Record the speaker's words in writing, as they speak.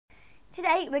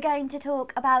Today we're going to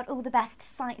talk about all the best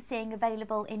sightseeing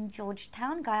available in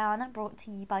Georgetown, Guyana, brought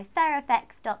to you by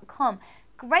fairfx.com.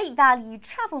 Great value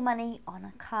travel money on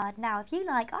a card. Now, if you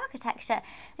like architecture,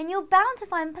 then you're bound to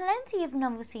find plenty of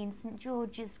novelty in St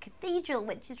George's Cathedral,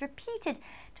 which is reputed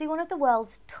to be one of the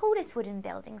world's tallest wooden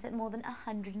buildings at more than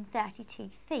 132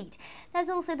 feet. There's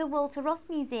also the Walter Roth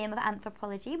Museum of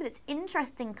Anthropology with its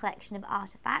interesting collection of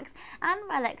artefacts and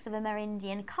relics of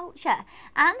Amerindian culture,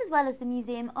 and as well as the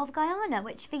Museum of Guyana,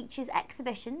 which features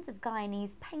exhibitions of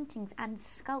Guyanese paintings and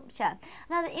sculpture.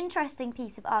 Another interesting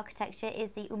piece of architecture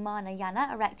is the Umana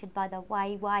Yana, erected by the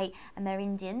Waii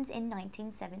Amerindians in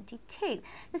 1972.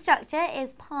 The structure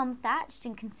is palm thatched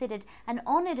and considered an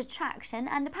honoured attraction,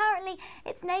 and apparently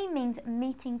its name means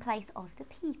meeting place of the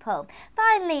people.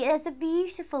 Finally, there's the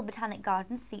beautiful botanic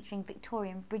gardens featuring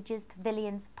Victorian bridges,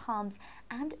 pavilions, palms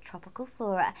and tropical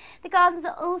flora. The gardens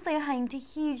are also home to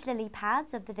huge lily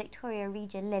pads of the Victoria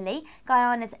Regia lily,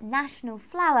 Guyana's national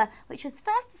flower, which was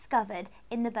first discovered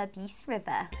in the Berbice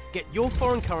River. Get your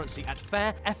foreign currency at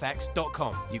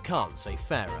fairfx.com. You can't say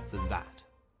fairer than that.